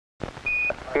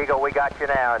Eagle, we got you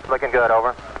now. It's looking good,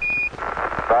 over.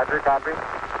 Roger, copy.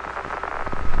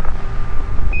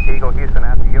 Eagle, Houston,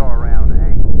 after your round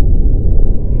angle.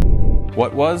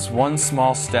 What was one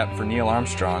small step for Neil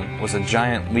Armstrong was a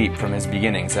giant leap from his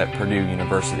beginnings at Purdue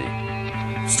University.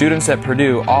 Students at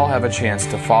Purdue all have a chance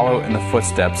to follow in the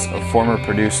footsteps of former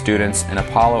Purdue students and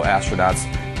Apollo astronauts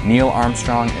Neil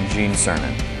Armstrong and Gene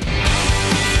Cernan.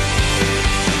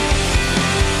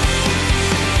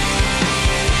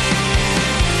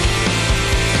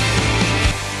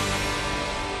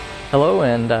 Hello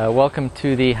and welcome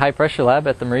to the high pressure lab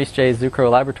at the Maurice J. Zucrow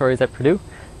Laboratories at Purdue,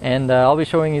 and I'll be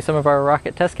showing you some of our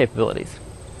rocket test capabilities.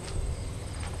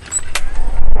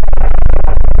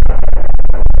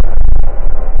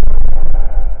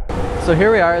 So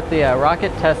here we are at the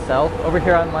rocket test cell. Over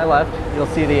here on my left you'll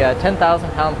see the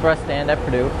 10,000 pound thrust stand at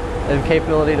Purdue. They have the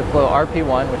capability to flow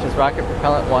RP1, which is rocket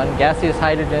propellant 1, gaseous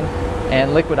hydrogen,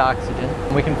 and liquid oxygen.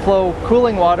 We can flow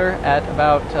cooling water at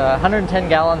about 110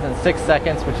 gallons in 6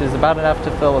 seconds, which is about enough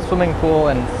to fill a swimming pool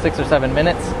in 6 or 7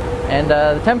 minutes. And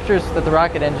the temperatures that the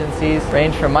rocket engine sees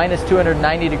range from minus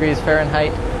 290 degrees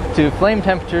Fahrenheit to flame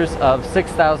temperatures of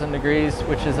 6,000 degrees,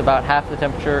 which is about half the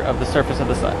temperature of the surface of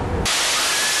the sun.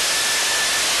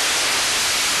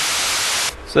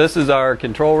 So this is our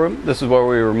control room. This is where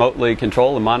we remotely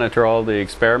control and monitor all the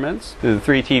experiments through the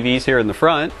 3 TVs here in the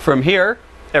front. From here,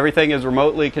 everything is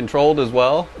remotely controlled as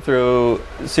well through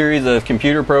a series of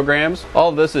computer programs. All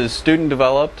of this is student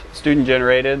developed, student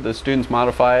generated. The students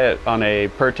modify it on a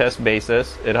per test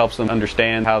basis. It helps them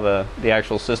understand how the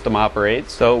actual system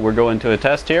operates. So we're going to a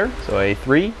test here. So a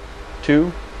 3, 2,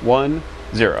 1,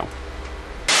 0.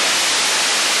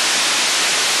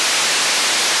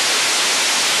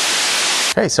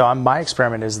 Okay, so my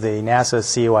experiment is the NASA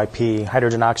COIP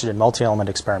hydrogen-oxygen multi-element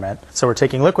experiment. So we're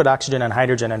taking liquid oxygen and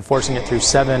hydrogen and forcing it through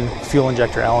 7 fuel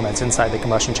injector elements inside the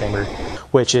combustion chamber,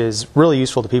 which is really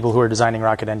useful to people who are designing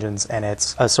rocket engines, and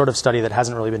it's a sort of study that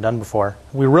hasn't really been done before.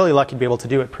 We're really lucky to be able to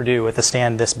do it at Purdue with a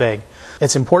stand this big.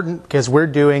 It's important because we're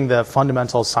doing the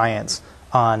fundamental science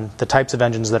on the types of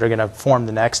engines that are going to form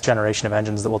the next generation of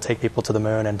engines that will take people to the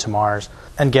moon and to Mars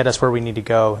and get us where we need to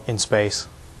go in space.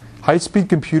 High-speed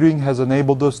computing has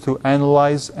enabled us to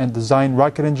analyze and design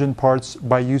rocket engine parts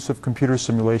by use of computer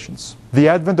simulations. The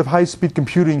advent of high-speed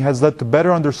computing has led to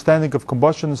better understanding of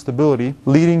combustion and stability,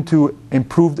 leading to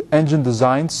improved engine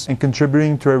designs and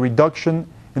contributing to a reduction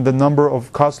in the number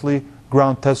of costly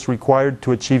ground tests required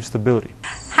to achieve stability.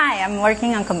 Hi, I'm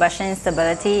working on combustion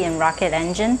stability in rocket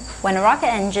engine. When a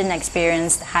rocket engine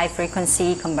experiences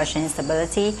high-frequency combustion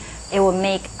instability, it will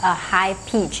make a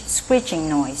high-pitched screeching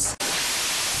noise.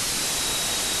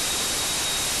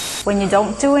 When you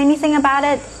don't do anything about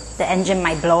it, the engine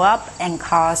might blow up and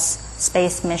cause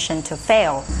space mission to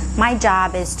fail. My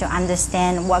job is to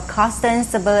understand what caused the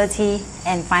instability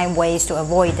and find ways to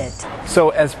avoid it.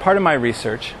 So as part of my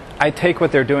research, I take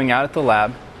what they're doing out at the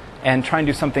lab and try and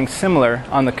do something similar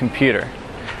on the computer.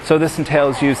 So this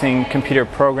entails using computer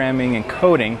programming and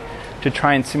coding to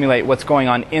try and simulate what's going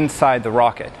on inside the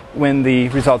rocket. When the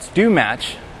results do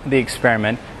match the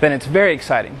experiment, then it's very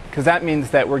exciting because that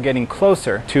means that we're getting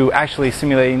closer to actually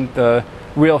simulating the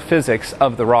real physics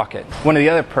of the rocket. One of the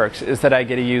other perks is that I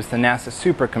get to use the NASA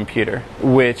supercomputer,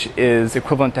 which is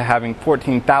equivalent to having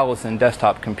 14,000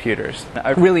 desktop computers.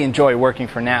 I really enjoy working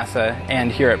for NASA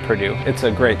and here at Purdue. It's a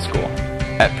great school.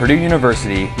 At Purdue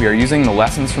University, we are using the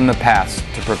lessons from the past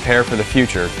to prepare for the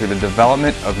future through the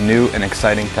development of new and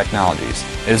exciting technologies.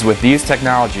 It is with these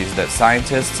technologies that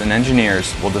scientists and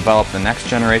engineers will develop the next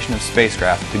generation of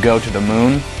spacecraft to go to the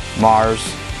moon,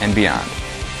 Mars, and beyond.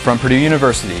 From Purdue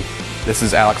University, this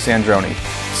is Alex Sandroni,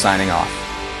 signing off.